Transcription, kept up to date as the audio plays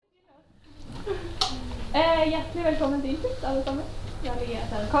Hjertelig velkommen til Input, alle sammen. Veldig at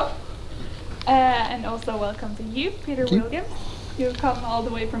dere kom. And also welcome to you, Peter Williams. You've come all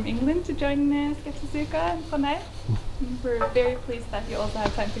the way from England to join Skepsisuka in Trondheim. We're very pleased that you also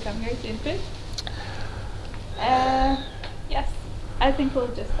have time to come here to Input. Yes, I think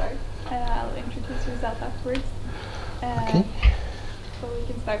we'll just start. I'll introduce yourself afterwards. Okay. So we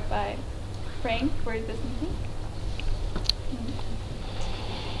can start by praying for this meeting.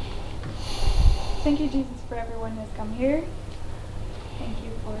 Thank you, Jesus, for everyone who's come here. Thank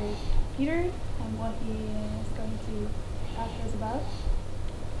you for Peter and what he is going to talk to us about.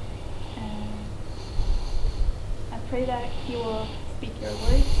 I pray that he will speak your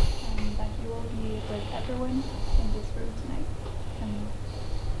words and that you will be with everyone in this room tonight. And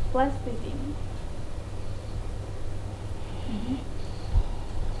bless this evening.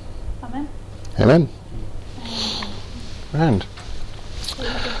 Amen. Amen. And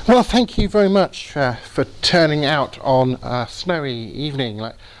well, thank you very much for turning out on a snowy evening.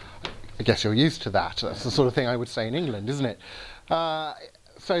 Like, I guess you're used to that. That's the sort of thing I would say in England, isn't it?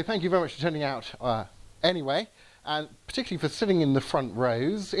 So thank you very much for turning out anyway, and particularly for sitting in the front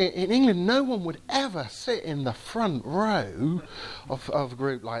rows. In England, no one would ever sit in the front row of a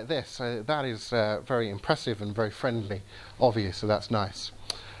group like this. So that is very impressive and very friendly of you, so that's nice.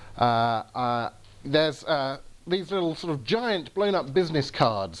 There's these little sort of giant blown up business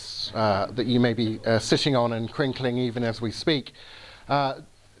cards that you may be sitting on and crinkling even as we speak. A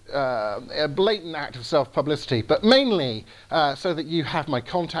blatant act of self-publicity, but mainly so that you have my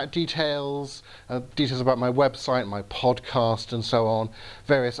contact details, details about my website, my podcast and so on,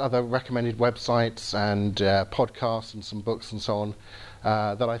 various other recommended websites and podcasts and some books and so on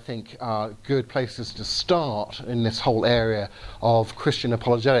that I think are good places to start in this whole area of Christian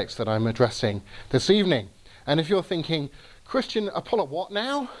apologetics that I'm addressing this evening. And if you're thinking, Christian what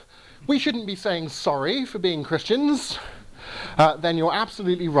now? We shouldn't be saying sorry for being Christians. Then you're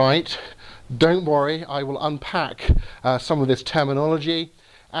absolutely right. Don't worry, I will unpack some of this terminology,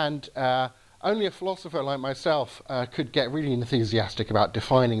 and only a philosopher like myself could get really enthusiastic about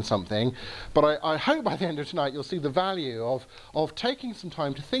defining something, but I hope by the end of tonight you'll see the value of taking some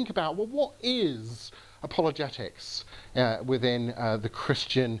time to think about, well, what is apologetics within the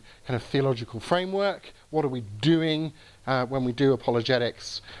Christian kind of theological framework? What are we doing when we do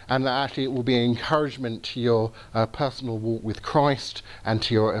apologetics? And that actually it will be an encouragement to your personal walk with Christ and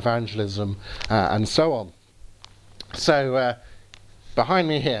to your evangelism and so on. So behind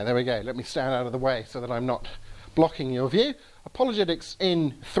me here, there we go. Let me stand out of the way so that I'm not blocking your view. Apologetics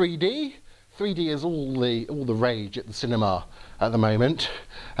in 3D. 3D is all the rage at the cinema at the moment.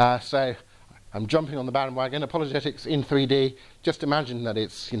 So I'm jumping on the bandwagon. Apologetics in 3D. Just imagine that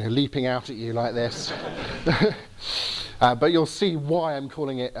it's, leaping out at you like this. But you'll see why I'm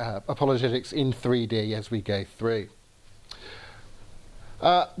calling it apologetics in 3D as we go through.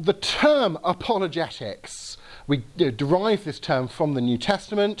 The term apologetics, we derive this term from the New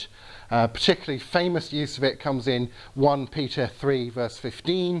Testament. Particularly famous use of it comes in 1 Peter 3 verse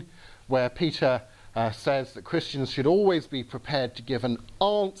 15, where Peter says that Christians should always be prepared to give an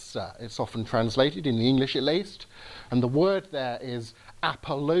answer. It's often translated, in the English at least, and the word there is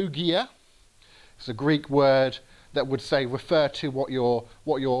apologia. It's a Greek word that would refer to what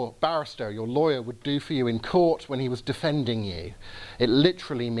your barrister, your lawyer, would do for you in court when he was defending you. It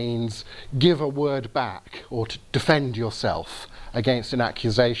literally means give a word back, or to defend yourself against an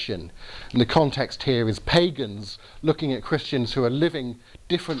accusation. And the context here is pagans looking at Christians who are living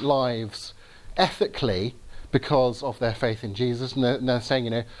different lives ethically because of their faith in Jesus, and they're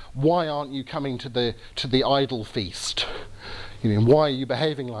saying, why aren't you coming to the idol feast? Why are you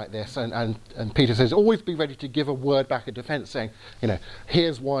behaving like this? And Peter says, always be ready to give a word back, a defense, saying,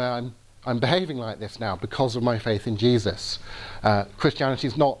 here's why I'm behaving like this now, because of my faith in Jesus. Christianity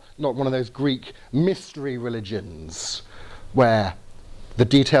is not one of those Greek mystery religions where the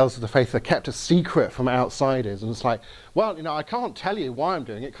details of the faith are kept a secret from outsiders, and it's like, well, I can't tell you why I'm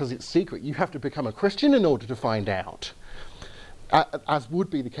doing it because it's secret. You have to become a Christian in order to find out. As would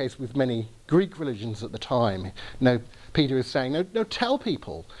be the case with many Greek religions at the time. Peter is saying, no, tell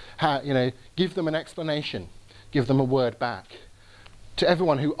people how, give them an explanation, give them a word back. To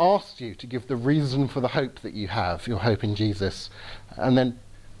everyone who asks you to give the reason for the hope that you have, your hope in Jesus. And then,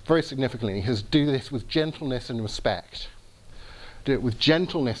 very significantly, he says, do this with gentleness and respect. Do it with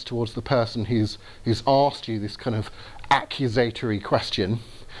gentleness towards the person who's asked you this kind of accusatory question,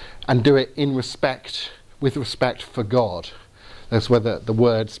 and do it with respect for God. That's where the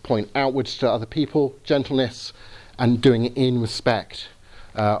words point outwards to other people, gentleness, and doing it in respect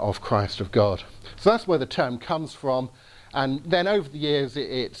of Christ, of God. So that's where the term comes from, And then over the years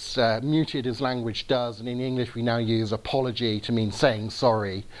it's muted as language does, and in English we now use apology to mean saying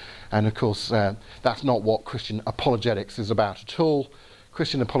sorry. And of course that's not what Christian apologetics is about at all.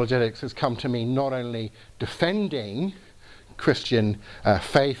 Christian apologetics has come to mean not only defending Christian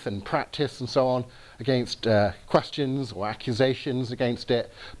faith and practice and so on against questions or accusations against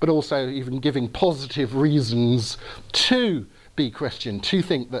it, but also even giving positive reasons to be Christian, to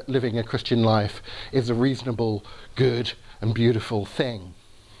think that living a Christian life is a reasonable, good and beautiful thing.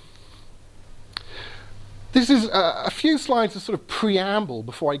 This is a few slides of sort of preamble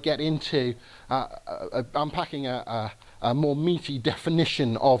before I get into unpacking a more meaty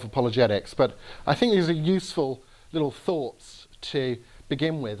definition of apologetics, but I think these are useful little thoughts to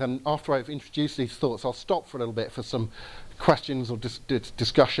begin with, and after I've introduced these thoughts I'll stop for a little bit for some questions or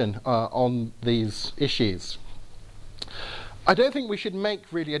discussion on these issues. I don't think we should make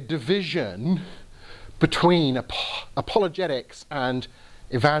really a division between apologetics and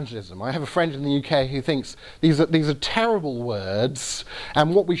evangelism. I have a friend in the UK who thinks these are terrible words,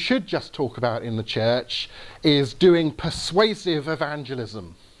 and what we should just talk about in the church is doing persuasive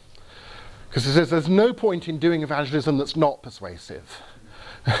evangelism. Because he says there's no point in doing evangelism that's not persuasive.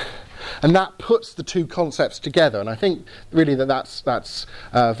 And that puts the two concepts together, and I think really that's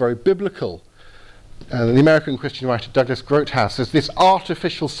very biblical. The American Christian writer Douglas Groothuis says this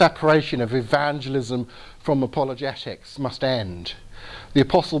artificial separation of evangelism from apologetics must end. The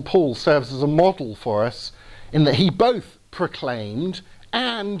Apostle Paul serves as a model for us in that he both proclaimed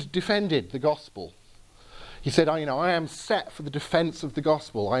and defended the gospel. He said, I am set for the defense of the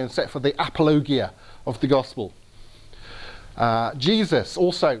gospel. I am set for the apologia of the gospel. Jesus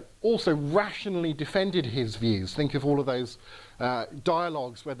also rationally defended his views. Think of all of those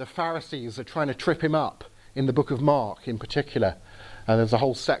dialogues where the Pharisees are trying to trip him up in the book of Mark in particular. There's a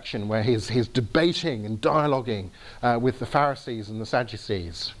whole section where he's debating and dialoguing with the Pharisees and the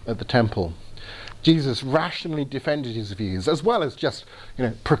Sadducees at the temple. Jesus rationally defended his views as well as just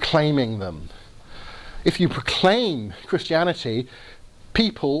proclaiming them. If you proclaim Christianity,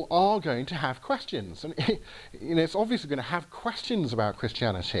 people are going to have questions, and it's obviously going to have questions about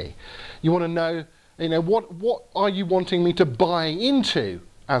Christianity. You want to know, what are you wanting me to buy into,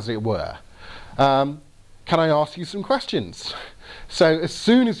 as it were? Can I ask you some questions? So as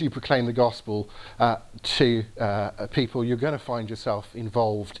soon as you proclaim the gospel to people, you're going to find yourself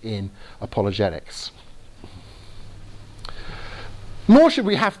involved in apologetics. Nor should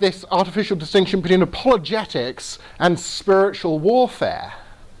we have this artificial distinction between apologetics and spiritual warfare.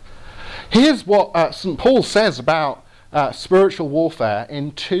 Here's what St. Paul says about spiritual warfare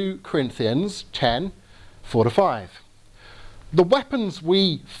in 2 Corinthians 10, 4-5. The weapons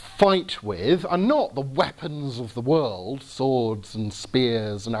we fight with are not the weapons of the world, swords and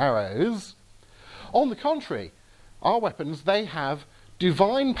spears and arrows. On the contrary, our weapons, they have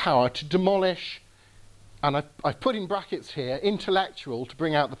divine power to demolish, and I've put in brackets here, intellectual, to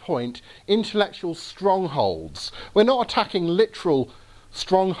bring out the point, intellectual strongholds. We're not attacking literal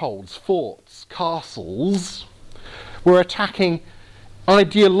strongholds, forts, castles. We're attacking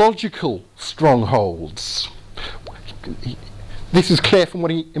ideological strongholds. This is clear from what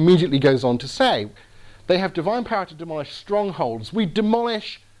he immediately goes on to say. They have divine power to demolish strongholds. We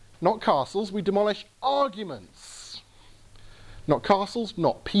demolish, not castles, we demolish arguments. Not castles,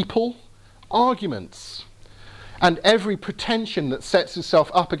 not people, arguments. And every pretension that sets itself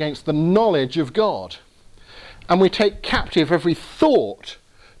up against the knowledge of God. And we take captive every thought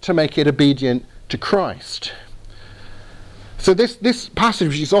to make it obedient to Christ. So this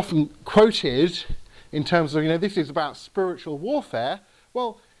passage is often quoted in terms of, this is about spiritual warfare.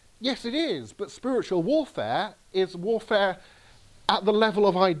 Well, yes it is, but spiritual warfare is warfare at the level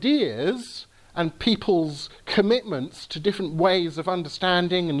of ideas and people's commitments to different ways of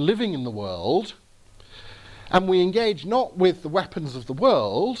understanding and living in the world. And we engage not with the weapons of the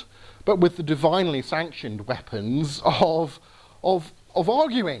world, but with the divinely sanctioned weapons of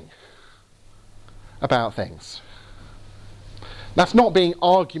arguing about things. That's not being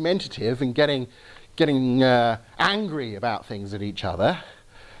argumentative and getting angry about things at each other.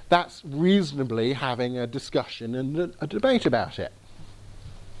 That's reasonably having a discussion and a debate about it.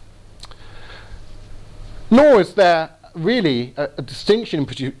 Nor is there really a distinction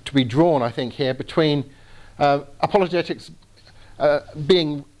to be drawn, I think, here between apologetics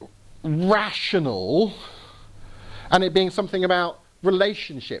being rational and it being something about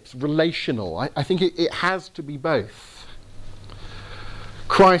relationships, relational. I think it has to be both.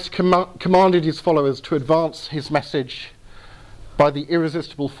 Christ commanded his followers to advance his message by the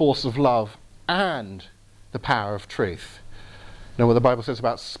irresistible force of love and the power of truth. You know what the Bible says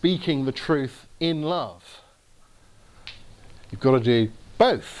about speaking the truth in love. You've got to do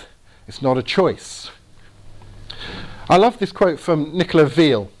both. It's not a choice. I love this quote from Nicola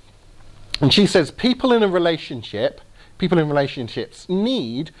Veal, and she says, people in relationships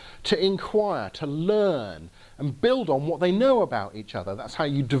need to inquire, to learn, and build on what they know about each other. That's how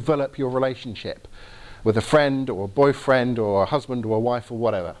you develop your relationship with a friend or a boyfriend or a husband or a wife or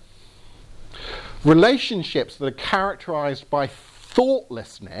whatever. Relationships that are characterized by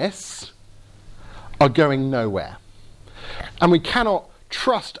thoughtlessness are going nowhere. And we cannot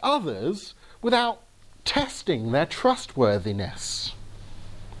trust others without testing their trustworthiness.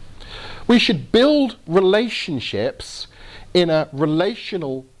 We should build relationships in a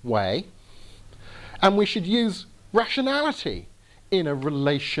relational way, and we should use rationality in a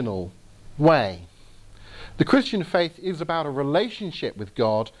relational way. The Christian faith is about a relationship with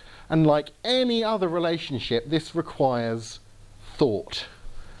God, and like any other relationship, this requires thought.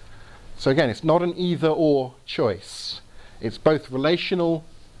 So again, it's not an either-or choice. It's both relational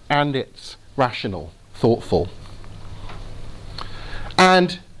and it's rational, thoughtful.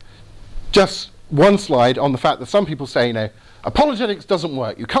 And just one slide on the fact that some people say, apologetics doesn't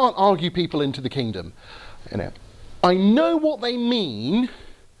work. You can't argue people into the kingdom. I know what they mean,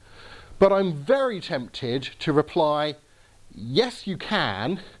 but I'm very tempted to reply, yes, you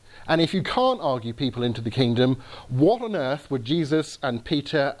can. And if you can't argue people into the kingdom, what on earth were Jesus and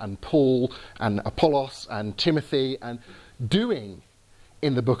Peter and Paul and Apollos and Timothy and doing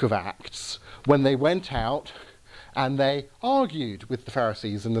in the book of Acts when they went out and they argued with the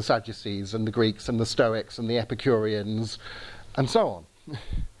Pharisees and the Sadducees and the Greeks and the Stoics and the Epicureans and so on?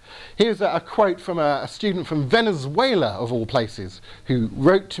 Here's a quote from a student from Venezuela, of all places, who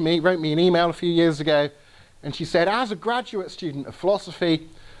wrote me an email a few years ago, and she said, as a graduate student of philosophy,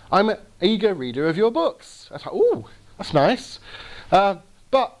 I'm an eager reader of your books. I thought, ooh, that's nice.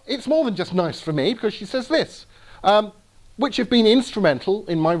 But it's more than just nice for me, because she says this, which have been instrumental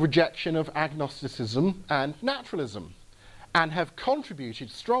in my rejection of agnosticism and naturalism, and have contributed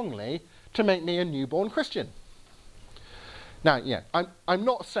strongly to make me a newborn Christian. Now, yeah, I'm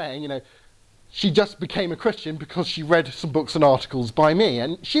not saying, she just became a Christian because she read some books and articles by me,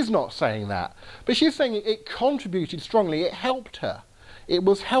 and she's not saying that. But she's saying it contributed strongly, it helped her. It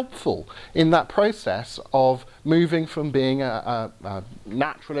was helpful in that process of moving from being a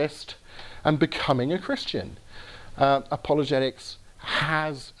naturalist and becoming a Christian. Apologetics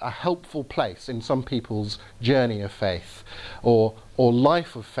has a helpful place in some people's journey of faith or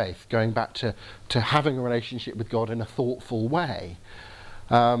life of faith, going back to having a relationship with God in a thoughtful way.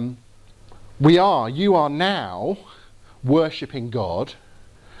 You are now worshipping God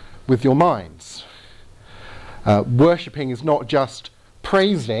with your minds. Worshipping is not just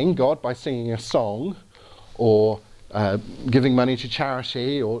praising God by singing a song or giving money to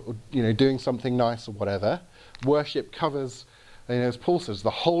charity or doing something nice or whatever. Worship covers, as Paul says,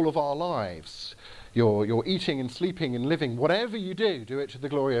 the whole of our lives. You're eating and sleeping and living. Whatever you do it to the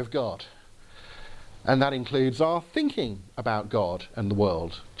glory of God. And that includes our thinking about God and the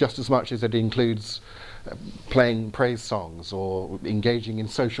world, just as much as it includes playing praise songs or engaging in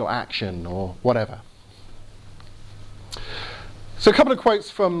social action or whatever. So a couple of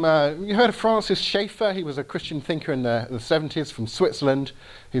quotes from, you heard of Francis Schaeffer. He was a Christian thinker in the 70s from Switzerland,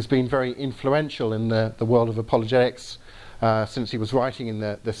 who's been very influential in the world of apologetics since he was writing in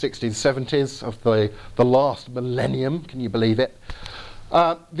the 60s, 70s of the last millennium. Can you believe it?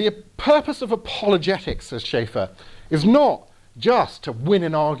 The purpose of apologetics, says Schaeffer, is not just to win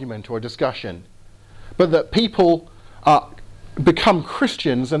an argument or a discussion, but that people become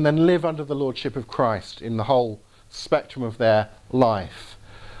Christians and then live under the lordship of Christ in the whole spectrum of their life.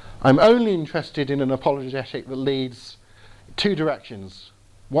 I'm only interested in an apologetic that leads two directions.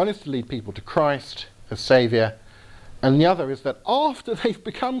 One is to lead people to Christ as Saviour, and the other is that after they've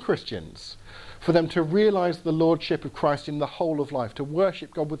become Christians, for them to realise the lordship of Christ in the whole of life, to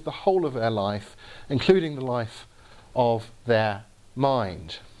worship God with the whole of their life, including the life of their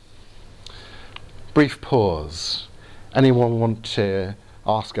mind. Brief pause. Anyone want to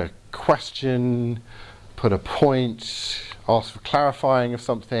ask a question, put a point, ask for clarifying of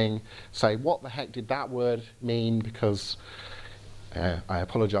something, say, what the heck did that word mean, because I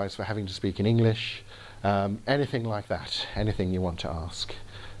apologise for having to speak in English. Anything like that, anything you want to ask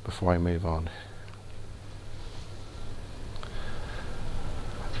before I move on.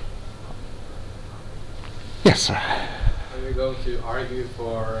 Yes, sir. Are you going to argue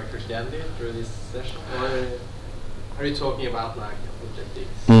for Christianity through this session, or are you talking about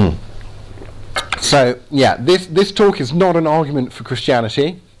apologetics? So, yeah, this talk is not an argument for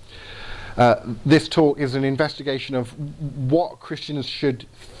Christianity. This talk is an investigation of what Christians should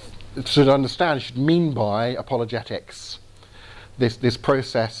understand, should mean by apologetics. this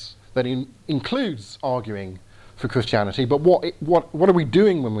process that includes arguing for Christianity. But what are we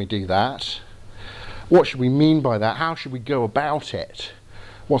doing when we do that? What should we mean by that? How should we go about it?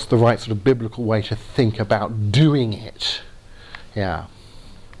 What's the right sort of biblical way to think about doing it? Yeah.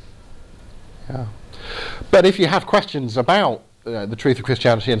 But if you have questions about the truth of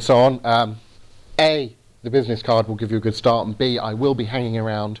Christianity and so on, A, the business card will give you a good start, and B, I will be hanging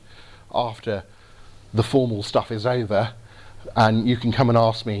around after the formal stuff is over, and you can come and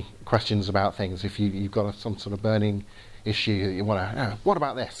ask me questions about things if you've got some sort of burning issue that you want to, what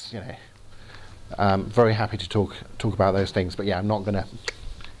about this? Very happy to talk about those things, but yeah, I'm not going to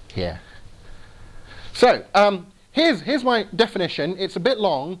here. So, here's my definition. It's a bit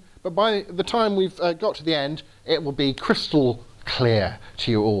long, but by the time we've got to the end, it will be crystal clear to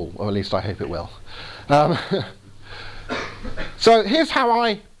you all, or at least I hope it will. So here's how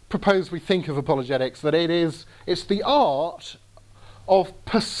I propose we think of apologetics, that it's the art of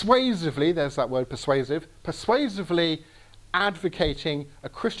persuasively, there's that word persuasive, persuasively advocating a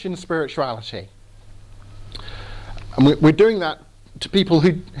Christian spirituality. And we're doing that to people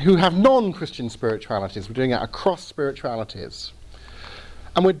who have non-Christian spiritualities. We're doing that across spiritualities.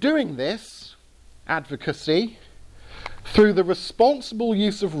 And we're doing this advocacy through the responsible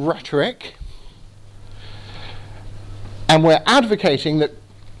use of rhetoric, and we're advocating that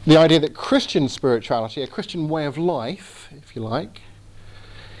the idea that Christian spirituality, a Christian way of life, if you like,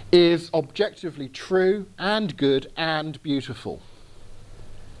 is objectively true and good and beautiful.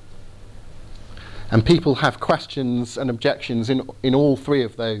 And people have questions and objections in all three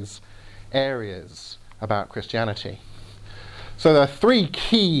of those areas about Christianity. So there are three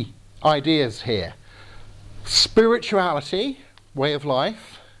key ideas here: spirituality, way of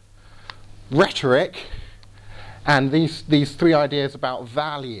life, rhetoric, and these three ideas about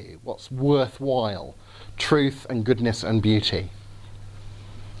value, what's worthwhile, truth and goodness and beauty.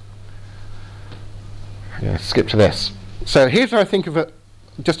 I'm going to skip to this. So here's how I think of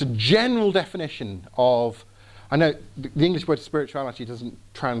just a general definition of, I know the English word spirituality doesn't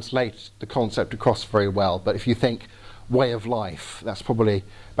translate the concept across very well, but if you think way of life, that's probably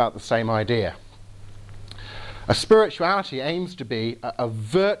about the same idea. A spirituality aims to be a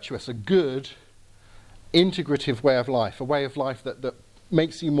virtuous, a good, integrative way of life, a way of life that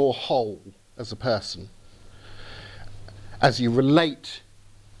makes you more whole as a person, as you relate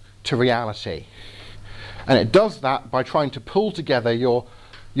to reality. And it does that by trying to pull together your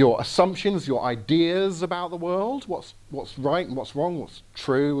assumptions, your ideas about the world, what's right and what's wrong, what's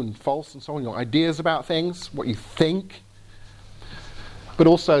true and false and so on, your ideas about things, what you think, but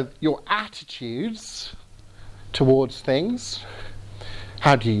also your attitudes towards things.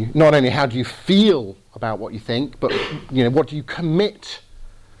 Not only how do you feel about what you think, but what do you commit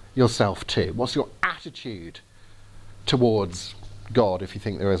yourself to? What's your attitude towards God, if you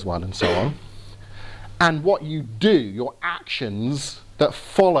think there is one, and so on? And what you do, your actions that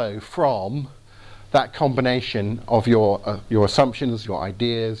follow from that combination of your assumptions, your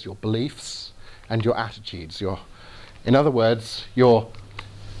ideas, your beliefs, and your attitudes. In other words,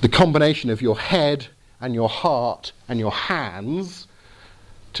 the combination of your head and your heart and your hands,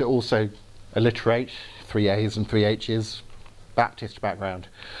 to also alliterate, 3 A's and 3 H's, Baptist background.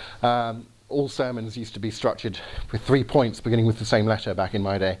 All sermons used to be structured with 3 points beginning with the same letter back in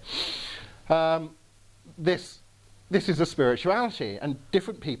my day. This is a spirituality, and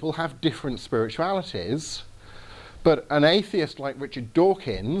different people have different spiritualities, but an atheist like Richard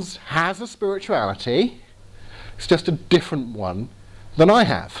Dawkins has a spirituality. It's just a different one than I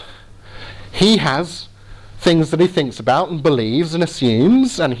have. He has things that he thinks about and believes and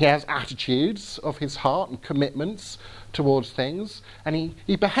assumes, and he has attitudes of his heart and commitments towards things, and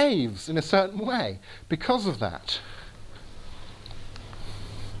he behaves in a certain way because of that.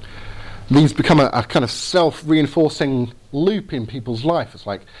 These become a kind of self-reinforcing loop in people's life. It's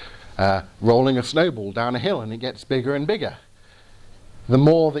like rolling a snowball down a hill, and it gets bigger and bigger. The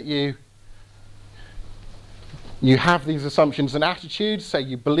more that you have these assumptions and attitudes, say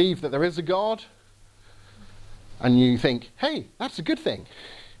you believe that there is a God, and you think, hey, that's a good thing.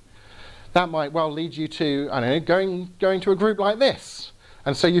 That might well lead you to, I don't know, going to a group like this.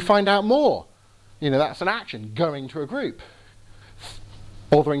 And so you find out more. That's an action, going to a group.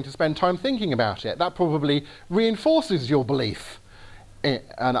 Bothering to spend time thinking about it. That probably reinforces your belief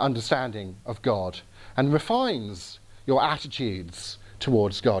and understanding of God and refines your attitudes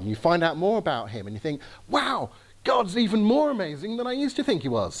towards God. And you find out more about him and you think, wow, God's even more amazing than I used to think he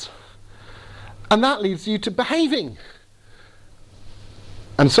was. And that leads you to behaving.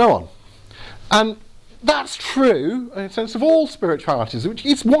 And so on. And that's true in a sense of all spiritualities, which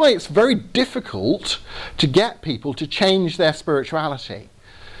is why it's very difficult to get people to change their spirituality.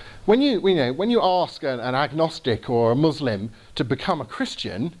 When you ask an agnostic or a Muslim to become a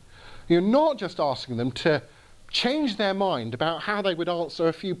Christian, you're not just asking them to change their mind about how they would answer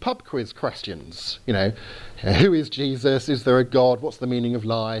a few pub quiz questions. Who is Jesus? Is there a God? What's the meaning of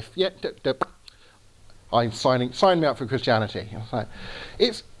life? Sign me up for Christianity.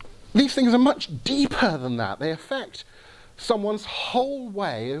 These things are much deeper than that. They affect someone's whole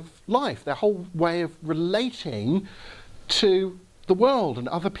way of life, their whole way of relating to the world and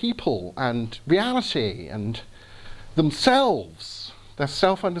other people and reality and themselves, their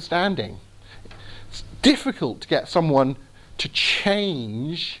self-understanding. It's difficult to get someone to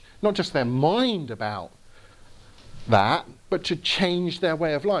change not just their mind about that, but to change their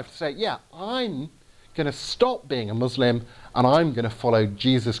way of life, to say, yeah, I'm going to stop being a Muslim and I'm going to follow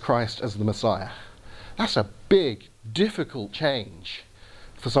Jesus Christ as the Messiah. That's a big, difficult change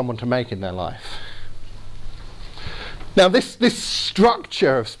for someone to make in their life. Now, this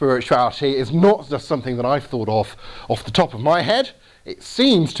structure of spirituality is not just something that I've thought of off the top of my head. It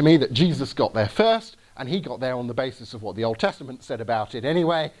seems to me that Jesus got there first, and he got there on the basis of what the Old Testament said about it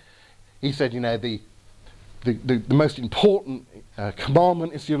anyway. He said, the most important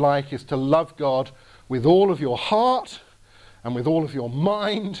commandment, if you like, is to love God with all of your heart, and with all of your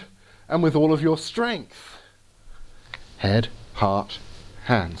mind, and with all of your strength. Head, heart,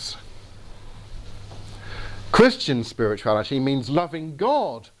 hands. Christian spirituality means loving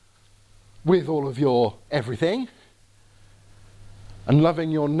God with all of your everything, and loving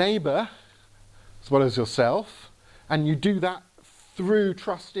your neighbour as well as yourself, and you do that through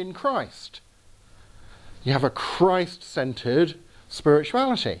trust in Christ. You have a Christ-centred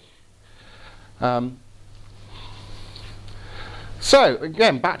spirituality. So,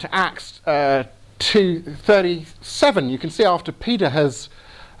 again, back to Acts 2:37, you can see after Peter has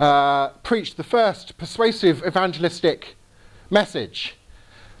preached the first persuasive evangelistic message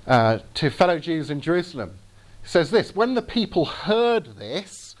to fellow Jews in Jerusalem. He says this: when the people heard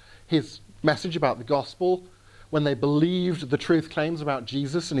this, his message about the gospel, when they believed the truth claims about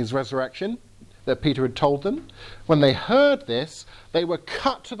Jesus and his resurrection that Peter had told them, when they heard this, they were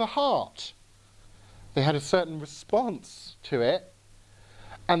cut to the heart. They had a certain response to it,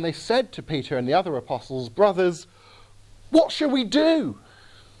 and they said to Peter and the other apostles, "Brothers, what shall we do?"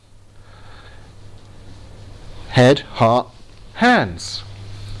 Head, heart, hands.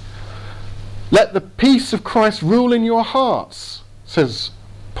 Let the peace of Christ rule in your hearts, says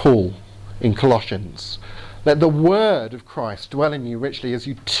Paul in Colossians. Let the word of Christ dwell in you richly as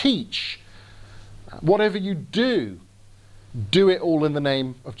you teach. Whatever you do, do it all in the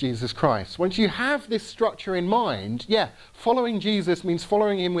name of Jesus Christ. Once you have this structure in mind, following Jesus means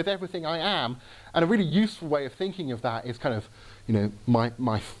following him with everything I am. And a really useful way of thinking of that is kind of,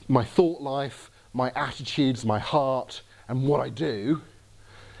 my thought life, my attitudes, my heart, and what I do.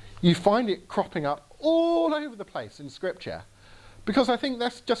 You find it cropping up all over the place in Scripture, because I think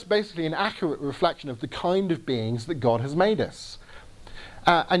that's just basically an accurate reflection of the kind of beings that God has made us.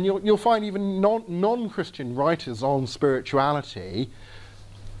 And you'll find even non-Christian writers on spirituality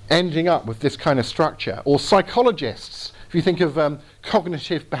ending up with this kind of structure. Or psychologists, if you think of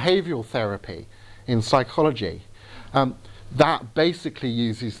cognitive behavioural therapy in psychology, that basically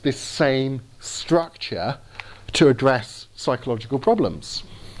uses this same structure to address psychological problems.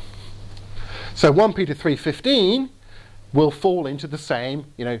 So 1 Peter 3:15 will fall into the same,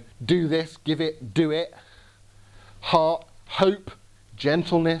 do this, give it, do it. Heart, hope,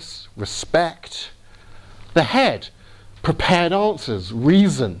 gentleness, respect. The head, prepared answers,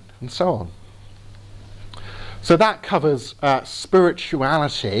 reason, and so on. So that covers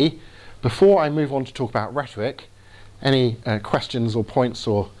spirituality. Before I move on to talk about rhetoric, any questions or points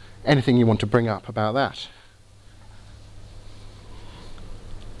or anything you want to bring up about that?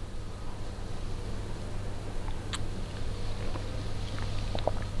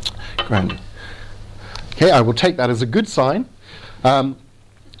 Grand. Okay, I will take that as a good sign.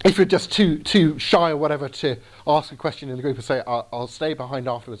 If you're just too shy or whatever to ask a question in the group and say, I'll stay behind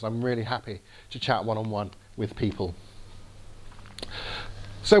afterwards, I'm really happy to chat one-on-one with people.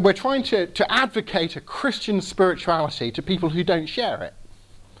 So we're trying to advocate a Christian spirituality to people who don't share it.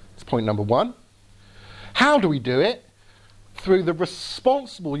 That's point number one. How do we do it? Through the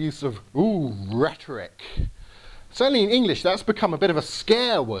responsible use of rhetoric. Certainly in English, that's become a bit of a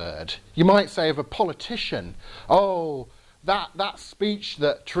scare word. You might say of a politician, that speech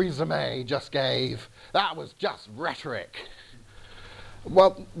that Theresa May just gave, that was just rhetoric.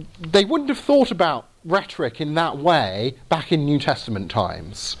 Well, they wouldn't have thought about rhetoric in that way back in New Testament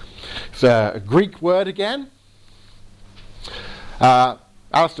times. It's a Greek word again.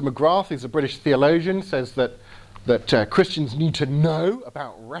 Alistair McGrath is a British theologian, says that Christians need to know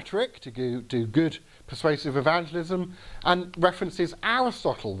about rhetoric to do good persuasive evangelism, and references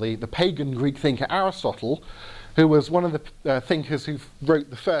Aristotle, the pagan Greek thinker Aristotle, who was one of the thinkers who wrote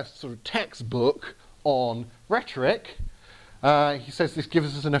the first sort of textbook on rhetoric. He says this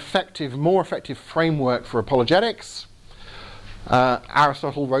gives us an more effective framework for apologetics.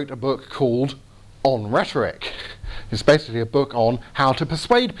 Aristotle wrote a book called On Rhetoric. It's basically a book on how to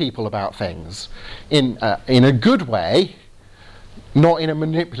persuade people about things in a good way, not in a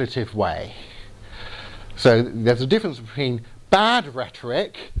manipulative way. So there's a difference between bad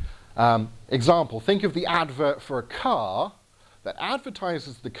rhetoric. Example, think of the advert for a car that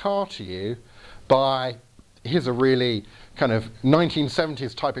advertises the car to you by, here's a really kind of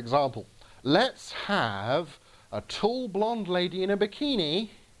 1970s type example. Let's have a tall blonde lady in a bikini,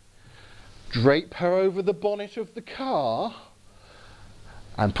 drape her over the bonnet of the car,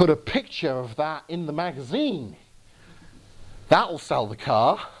 and put a picture of that in the magazine. That'll sell the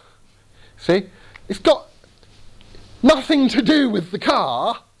car. See? It's got nothing to do with the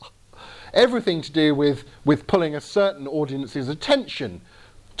car, everything to do with pulling a certain audience's attention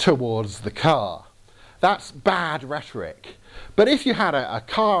towards the car. That's bad rhetoric. But if you had a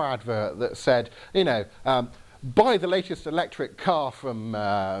car advert that said, buy the latest electric car from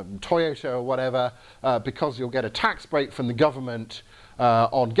Toyota or whatever, because you'll get a tax break from the government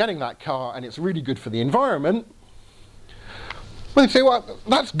on getting that car, and it's really good for the environment, well, you say, well,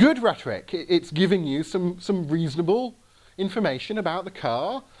 that's good rhetoric. It's giving you some reasonable information about the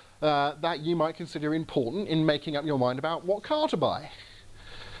car that you might consider important in making up your mind about what car to buy.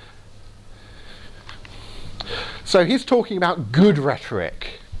 So he's talking about good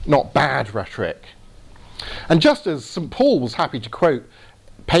rhetoric, not bad rhetoric. And just as St. Paul was happy to quote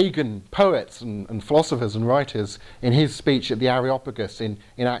pagan poets and philosophers and writers in his speech at the Areopagus in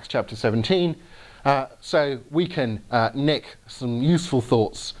Acts chapter 17, so we can nick some useful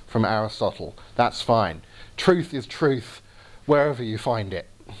thoughts from Aristotle. That's fine. Truth is truth wherever you find it.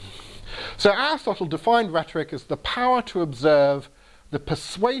 So Aristotle defined rhetoric as the power to observe the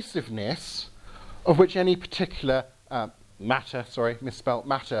persuasiveness of which any particular matter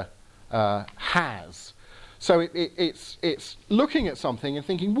has. So it's looking at something and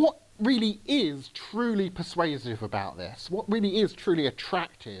thinking, what really is truly persuasive about this? What really is truly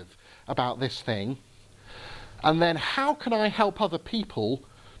attractive about this thing? And then how can I help other people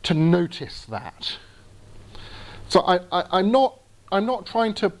to notice that? So I'm not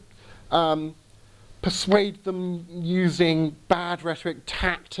trying to persuade them using bad rhetoric,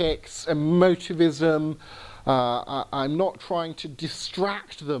 tactics, emotivism. I'm not trying to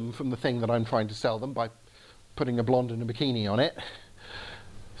distract them from the thing that I'm trying to sell them by putting a blonde in a bikini on it.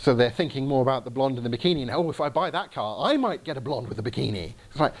 So they're thinking more about the blonde in the bikini. And, if I buy that car, I might get a blonde with a bikini.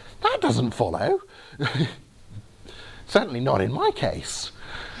 It's like, that doesn't follow. Certainly not in my case.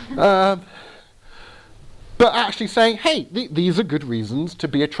 But actually saying, hey, these are good reasons to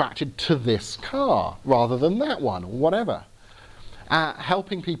be attracted to this car rather than that one or whatever.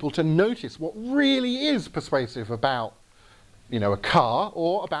 Helping people to notice what really is persuasive about, a car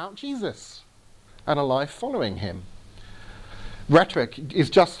or about Jesus and a life following him. Rhetoric is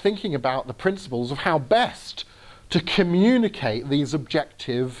just thinking about the principles of how best to communicate these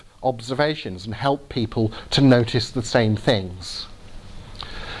objective observations and help people to notice the same things.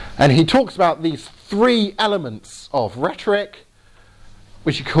 And he talks about these three elements of rhetoric,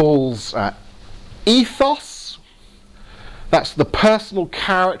 which he calls ethos. That's the personal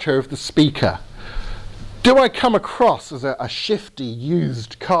character of the speaker. Do I come across as a shifty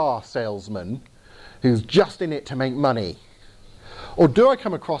used car salesman who's just in it to make money? Or do I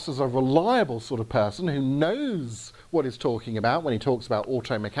come across as a reliable sort of person who knows what he's talking about when he talks about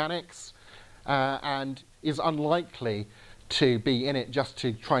auto mechanics and is unlikely to be in it just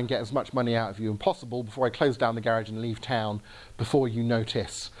to try and get as much money out of you as possible before I close down the garage and leave town before you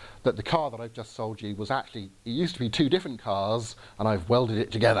notice that the car that I've just sold you was actually, it used to be two different cars and I've welded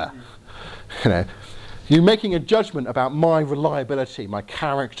it together. You're making a judgment about my reliability, my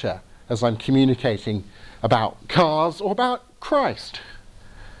character, as I'm communicating about cars or about Christ.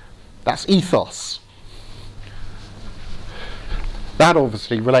 That's ethos. That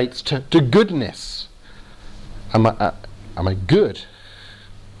obviously relates to goodness. Am I good?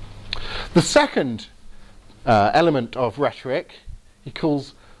 The second element of rhetoric he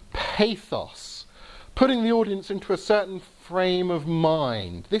calls pathos, putting the audience into a certain frame of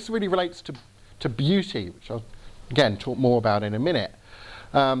mind. This really relates to beauty, which I'll again talk more about in a minute.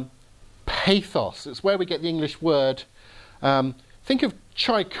 pathos. It's where we get the English word. Think of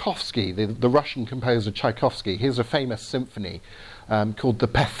Tchaikovsky, the Russian composer Tchaikovsky. Here's a famous symphony called the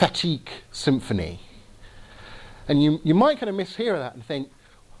Pathetic Symphony. And you might kind of mishear that and think,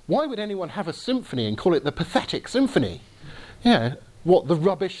 why would anyone have a symphony and call it the Pathetic Symphony? Yeah, what, the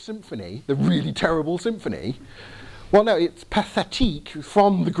rubbish symphony? The really terrible symphony? Well, no, it's pathetic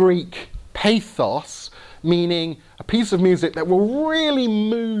from the Greek pathos, meaning a piece of music that will really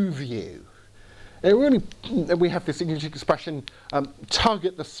move you. It really, we have this English expression, tug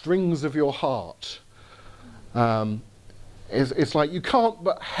at the strings of your heart. It's like you can't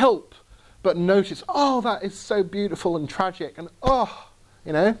but help but notice, oh, that is so beautiful and tragic, and oh,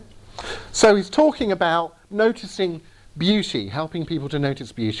 you know. So he's talking about noticing beauty, helping people to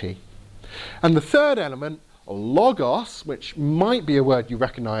notice beauty. And the third element, logos, which might be a word you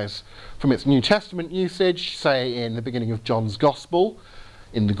recognise from its New Testament usage, say in the beginning of John's Gospel.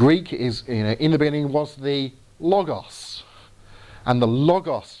 In the Greek, is, you know, in the beginning was the logos, and the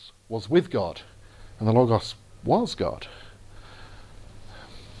logos was with God, and the logos was God.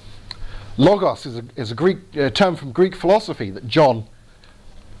 Logos is a Greek term from Greek philosophy that John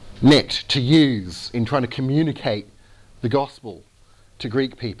nicked to use in trying to communicate the gospel to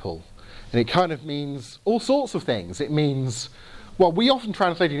Greek people. And it kind of means all sorts of things. It means, well, we often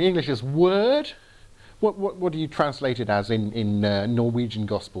translate it in English as word. What do you translate it as in Norwegian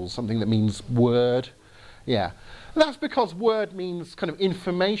Gospels? Something that means word? Yeah. And that's because word means kind of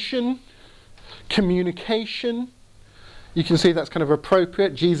information, communication. You can see that's kind of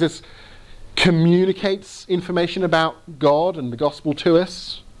appropriate. Jesus communicates information about God and the gospel to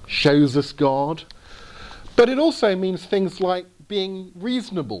us, shows us God. But it also means things like being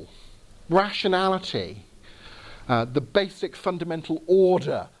reasonable, rationality, the basic fundamental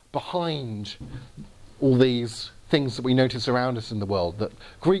order behind all these things that we notice around us in the world, that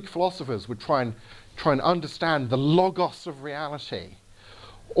Greek philosophers would try and understand the logos of reality.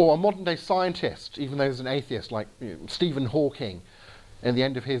 Or a modern day scientist, even though he's an atheist, like Stephen Hawking, at the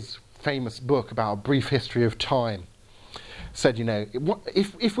end of his famous book about a brief history of time, said, you know,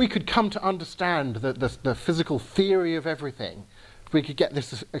 if we could come to understand the physical theory of everything, if we could get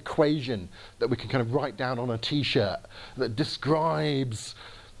this equation that we can kind of write down on a t-shirt that describes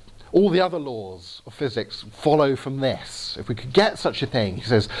all the other laws of physics follow from this. If we could get such a thing, he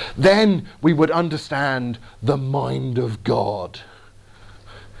says, then we would understand the mind of God.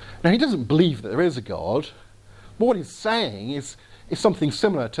 Now, he doesn't believe that there is a God, but what he's saying is something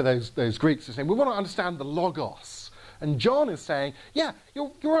similar to those Greeks who are saying, we want to understand the logos. And John is saying, yeah,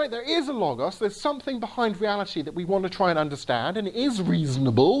 you're right, there is a logos, there's something behind reality that we want to try and understand, and it is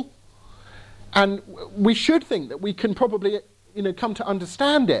reasonable, and we should think that we can probably, you know, come to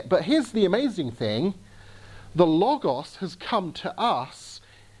understand it. But here's the amazing thing, the logos has come to us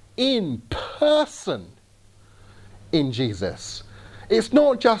in person in Jesus. It's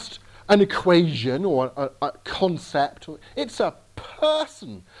not just an equation or a concept, it's a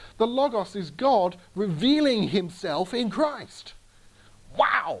person. The logos is God revealing himself in Christ.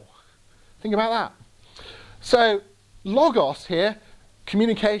 Wow! Think about that. So logos here,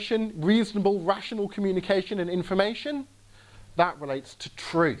 communication, reasonable, rational communication and information, that relates to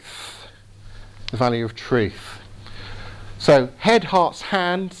truth, the value of truth. So head, hearts,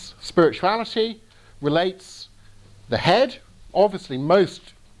 hands, spirituality relates the head, obviously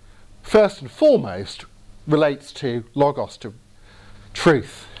first and foremost, relates to logos, to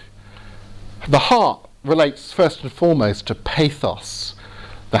truth. The heart relates first and foremost to pathos.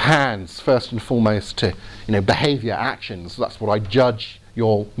 The hands first and foremost to, you know, behaviour, actions. That's what I judge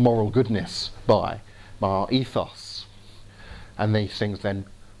your moral goodness by our ethos. And these things then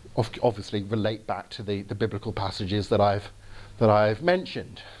obviously relate back to the biblical passages that I've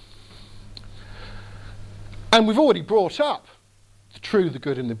mentioned. And we've already brought up the true, the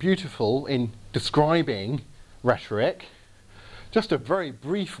good and the beautiful in describing rhetoric. Just a very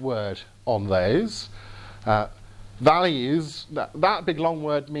brief word on those. Values, that big long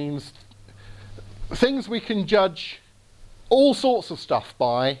word means things we can judge all sorts of stuff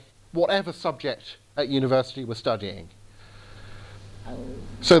by, whatever subject at university we're studying.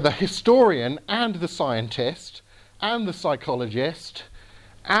 So the historian and the scientist and the psychologist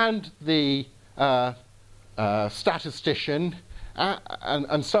and the statistician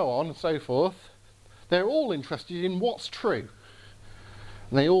and so on and so forth, they're all interested in what's true.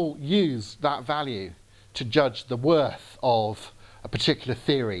 And they all use that value to judge the worth of a particular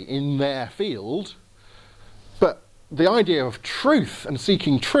theory in their field. But the idea of truth and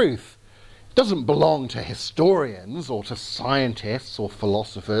seeking truth doesn't belong to historians or to scientists or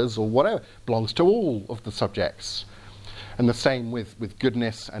philosophers or whatever. It belongs to all of the subjects. and the same with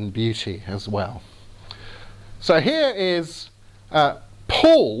goodness and beauty as well. So here is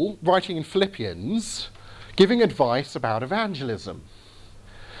Paul, writing in Philippians, giving advice about evangelism.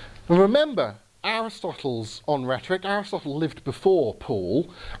 And remember, Aristotle's on rhetoric. Aristotle lived before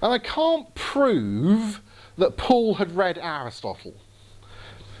Paul, and I can't prove that Paul had read Aristotle.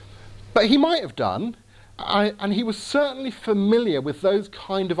 But he might have done, and he was certainly familiar with those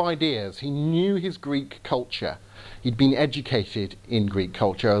kind of ideas. He knew his Greek culture. He'd been educated in Greek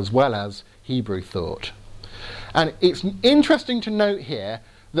culture as well as Hebrew thought. And it's interesting to note here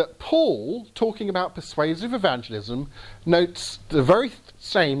that Paul, talking about persuasive evangelism, notes the very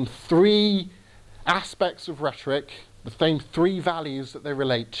same three aspects of rhetoric, the same three values that they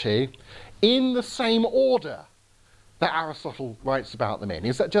relate to, in the same order that Aristotle writes about them in.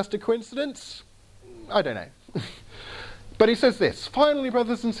 Is that just a coincidence? I don't know. But he says this: finally,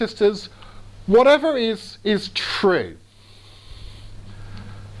 brothers and sisters, whatever is true,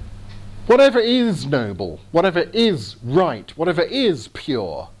 whatever is noble, whatever is right, whatever is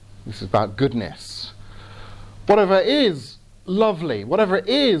pure, this is about goodness, whatever is lovely, whatever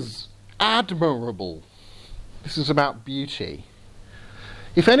is admirable, this is about beauty.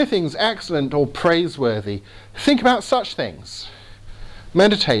 If anything's excellent or praiseworthy, think about such things.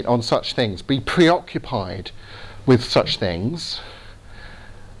 Meditate on such things. Be preoccupied with such things.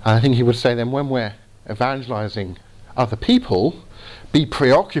 And I think he would say then, when we're evangelizing other people, be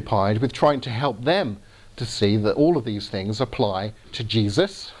preoccupied with trying to help them to see that all of these things apply to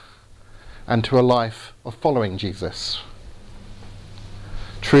Jesus and to a life of following Jesus.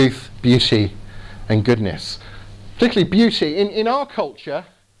 Truth, beauty, and goodness. Particularly beauty. In our culture,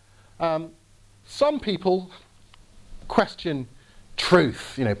 some people question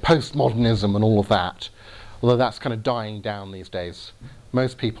truth, postmodernism and all of that, although that's kind of dying down these days.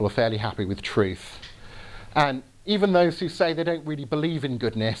 Most people are fairly happy with truth. And even those who say they don't really believe in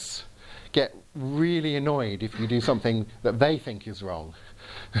goodness get really annoyed if you do something that they think is wrong.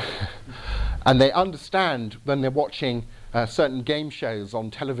 And they understand when they're watching certain game shows on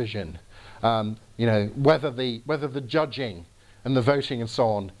television, whether the judging and the voting and so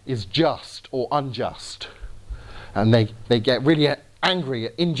on is just or unjust. And they get really angry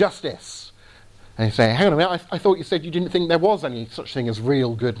at injustice. And they say, hang on a minute, I thought you said you didn't think there was any such thing as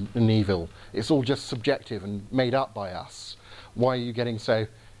real good and evil. It's all just subjective and made up by us. Why are you getting so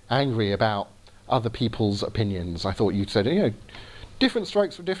angry about other people's opinions? I thought you said, different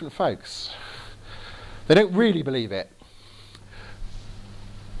strokes for different folks. They don't really believe it.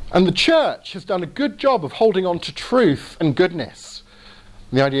 And the church has done a good job of holding on to truth and goodness.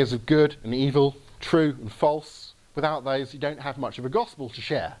 The ideas of good and evil, true and false. Without those, you don't have much of a gospel to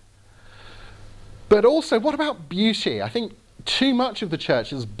share. But also, what about beauty? I think too much of the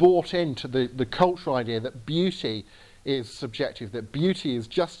church has bought into the cultural idea that beauty is subjective, that beauty is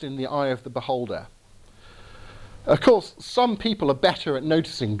just in the eye of the beholder. Of course, some people are better at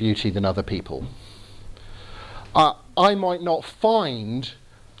noticing beauty than other people. I might not find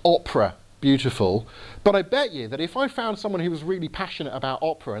opera beautiful, but I bet you that if I found someone who was really passionate about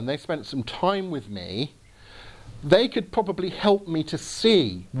opera and they spent some time with me, they could probably help me to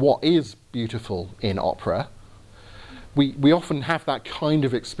see what is beautiful in opera. We often have that kind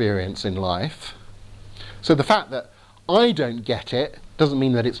of experience in life. So the fact that I don't get it doesn't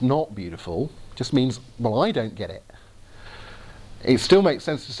mean that it's not beautiful, just means, well, I don't get it. It still makes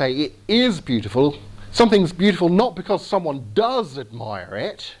sense to say it is beautiful. Something's beautiful not because someone does admire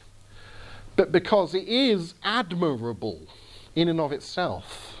it, but because it is admirable in and of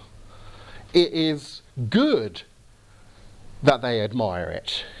itself. It is good that they admire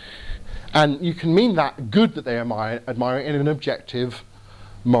it. And you can mean that good that they admire it in an objective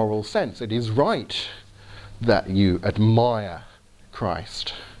moral sense. It is right that you admire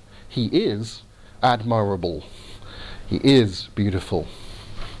Christ. He is admirable. He is beautiful.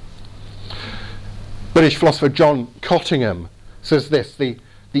 British philosopher John Cottingham says this: the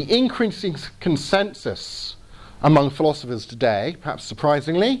increasing consensus among philosophers today, perhaps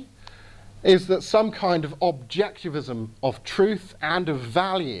surprisingly, is that some kind of objectivism of truth and of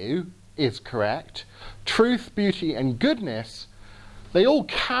value is correct. Truth, beauty, and goodness, they all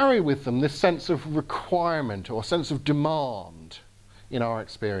carry with them this sense of requirement or sense of demand in our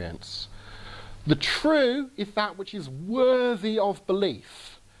experience. The true is that which is worthy of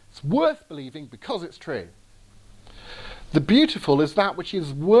belief. It's worth believing because it's true. The beautiful is that which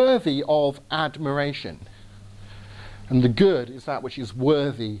is worthy of admiration. And the good is that which is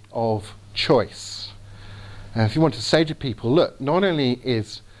worthy of choice. And if you want to say to people, look, not only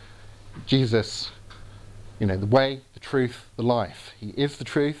is Jesus, the way, the truth, the life. He is the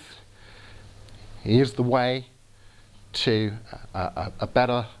truth. He is the way. to a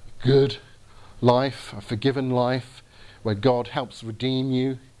better, good life, a forgiven life, where God helps redeem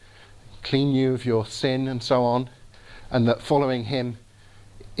you, clean you of your sin and so on, and that following him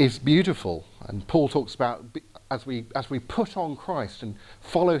is beautiful. And Paul talks about as we put on Christ and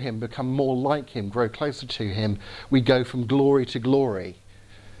follow him, become more like him, grow closer to him, we go from glory to glory.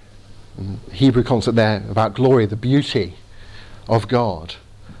 And the Hebrew concept there about glory, the beauty of God.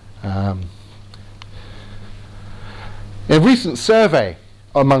 A recent survey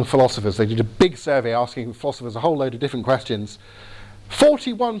among philosophers, they did a big survey asking philosophers a whole load of different questions.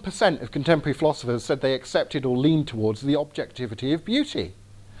 41% of contemporary philosophers said they accepted or leaned towards the objectivity of beauty.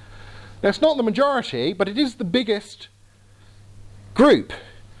 Now, it's not the majority, but it is the biggest group,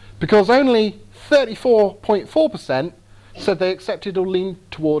 because only 34.4% said they accepted or leaned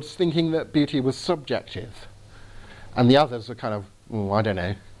towards thinking that beauty was subjective. And the others are kind of, I don't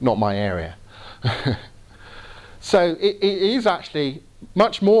know, not my area. So it is actually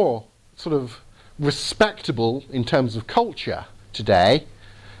much more sort of respectable in terms of culture today.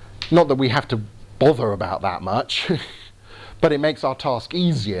 Not that we have to bother about that much, but it makes our task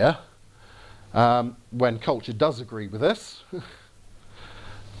easier when culture does agree with us,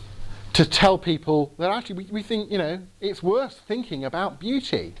 to tell people that actually we think, it's worth thinking about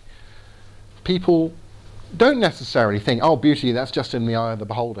beauty. People don't necessarily think, oh, beauty, that's just in the eye of the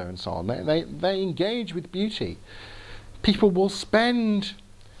beholder and so on. They engage with beauty. People will spend,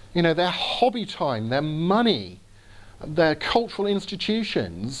 their hobby time, their money, their cultural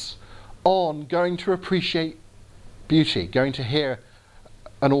institutions on going to appreciate beauty, going to hear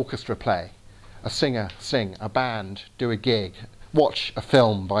an orchestra play, a singer sing, a band do a gig, watch a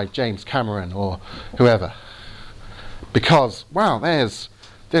film by James Cameron or whoever. Because, wow, there's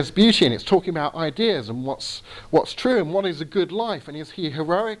beauty and it's talking about ideas and what's true and what is a good life and is he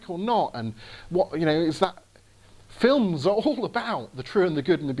heroic or not, and what is that. Films are all about the true and the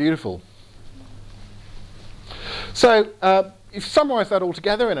good and the beautiful. So if you summarise that all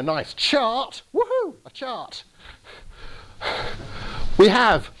together in a nice chart, woohoo, a chart. We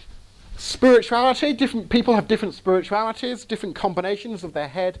have spirituality. Different people have different spiritualities, different combinations of their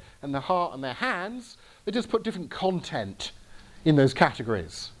head and their heart and their hands. They just put different content in those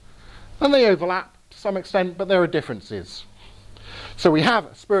categories. And they overlap to some extent, but there are differences. So we have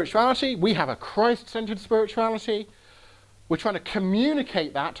spirituality, we have a Christ-centered spirituality. We're trying to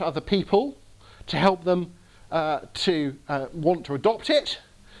communicate that to other people to help them to want to adopt it.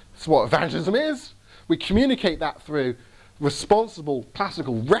 That's what evangelism is. We communicate that through responsible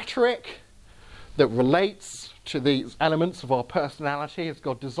classical rhetoric that relates to these elements of our personality as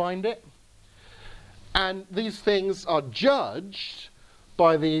God designed it. And these things are judged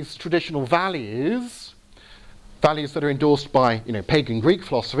by these traditional values that are endorsed by pagan Greek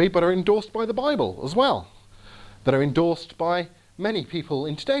philosophy, but are endorsed by the Bible as well, that are endorsed by many people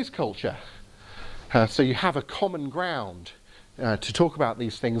in today's culture. So you have a common ground to talk about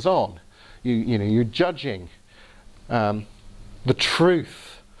these things on. You're judging the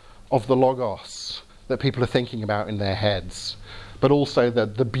truth of the Logos that people are thinking about in their heads, but also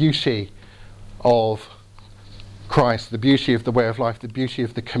the beauty of Christ, the beauty of the way of life, the beauty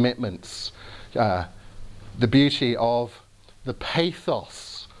of the commitments, the beauty of the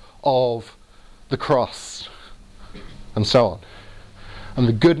pathos of the cross, and so on. And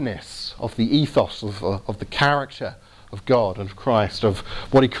the goodness of the ethos of the character of God and of Christ, of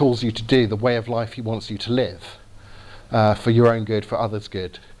what he calls you to do, the way of life he wants you to live, for your own good, for others'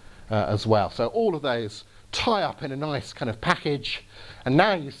 good as well. So all of those tie up in a nice kind of package, and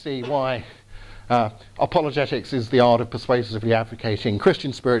now you see why apologetics is the art of persuasively advocating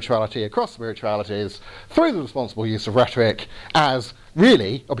Christian spirituality across spiritualities through the responsible use of rhetoric as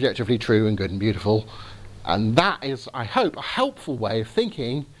really objectively true and good and beautiful. And that is, I hope, a helpful way of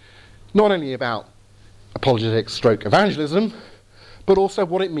thinking not only about apologetics stroke evangelism, but also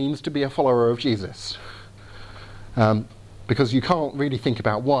what it means to be a follower of Jesus. Because you can't really think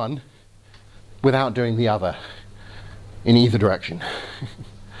about one without doing the other in either direction.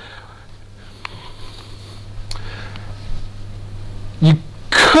 You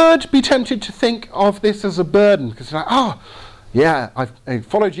could be tempted to think of this as a burden, because you're like, I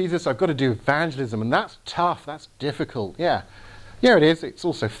follow Jesus, I've got to do evangelism, and that's tough, that's difficult. Yeah, it is. It's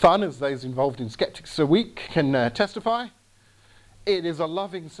also fun, as those involved in Skeptics a Week can testify. It is a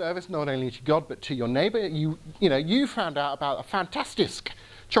loving service, not only to God, but to your neighbour. You found out about a fantastic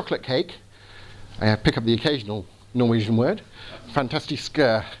chocolate cake. I pick up the occasional Norwegian word. Fantastic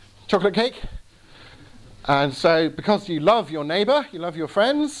chocolate cake. And so, because you love your neighbour, you love your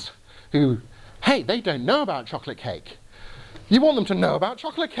friends, who, hey, they don't know about chocolate cake. You want them to know about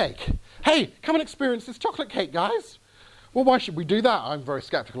chocolate cake. Hey, come and experience this chocolate cake, guys. Well, why should we do that? I'm very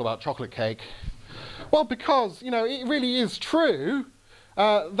sceptical about chocolate cake. Well, because, it really is true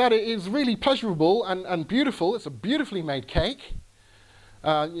that it is really pleasurable and beautiful. It's a beautifully made cake.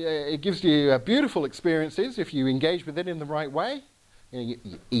 It gives you beautiful experiences if you engage with it in the right way. You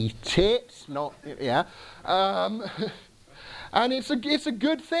eat it, not, yeah. And it's a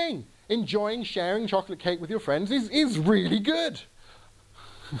good thing. Enjoying sharing chocolate cake with your friends is really good.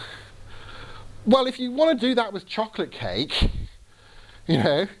 Well, if you want to do that with chocolate cake,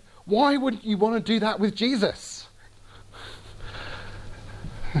 why wouldn't you want to do that with Jesus?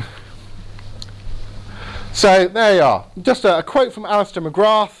 So there you are. Just a quote from Alistair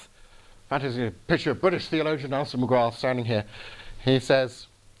McGrath. That is a picture of British theologian Alistair McGrath standing here. He says,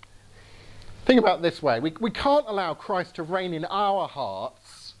 think about it this way. We can't allow Christ to reign in our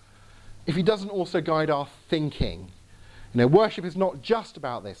hearts if he doesn't also guide our thinking. Worship is not just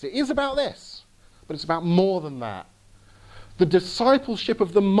about this. It is about this, but it's about more than that. The discipleship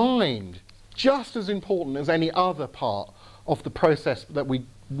of the mind, just as important as any other part of the process that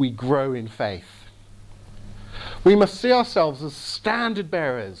we grow in faith. We must see ourselves as standard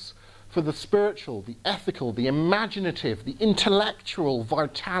bearers for the spiritual, the ethical, the imaginative, the intellectual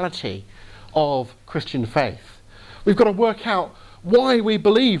vitality of Christian faith. We've got to work out why we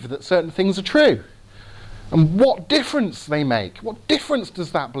believe that certain things are true and what difference they make. What difference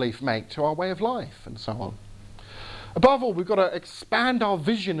does that belief make to our way of life, and so on. Above all, we've got to expand our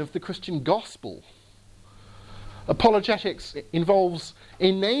vision of the Christian gospel. Apologetics involves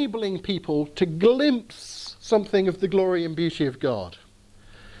enabling people to glimpse something of the glory and beauty of God.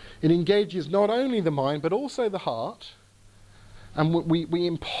 It engages not only the mind, but also the heart. And we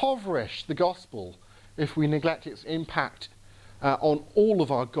impoverish the gospel if we neglect its impact on all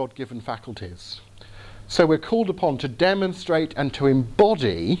of our God-given faculties. So we're called upon to demonstrate and to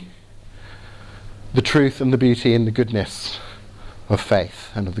embody the truth and the beauty and the goodness of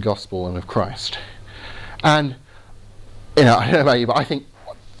faith and of the gospel and of Christ. And, I don't know about you, but I think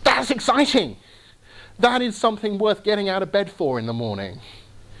that's exciting. That is something worth getting out of bed for in the morning.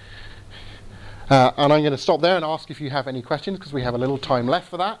 And I'm going to stop there and ask if you have any questions, because we have a little time left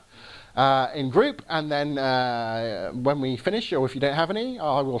for that in group. And then when we finish, or if you don't have any,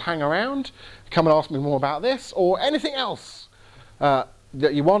 I will hang around, come and ask me more about this or anything else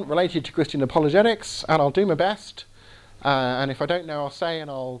that you want related to Christian apologetics, and I'll do my best. And if I don't know, I'll say,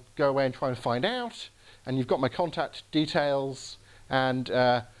 and I'll go away and try and find out. And you've got my contact details, and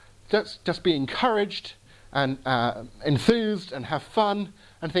just be encouraged and enthused and have fun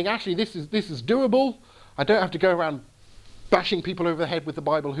and think, actually, this is doable. I don't have to go around bashing people over the head with the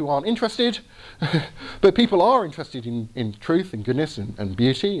Bible who aren't interested. But people are interested in truth and goodness and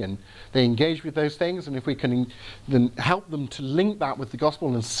beauty, and they engage with those things. And if we can then help them to link that with the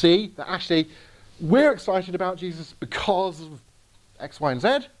gospel and see that actually we're excited about Jesus because of X, Y, and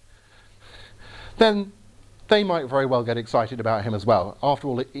Z, then they might very well get excited about him as well. After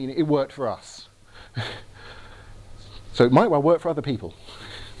all, it worked for us. So it might well work for other people.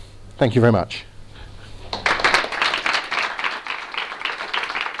 Thank you very much.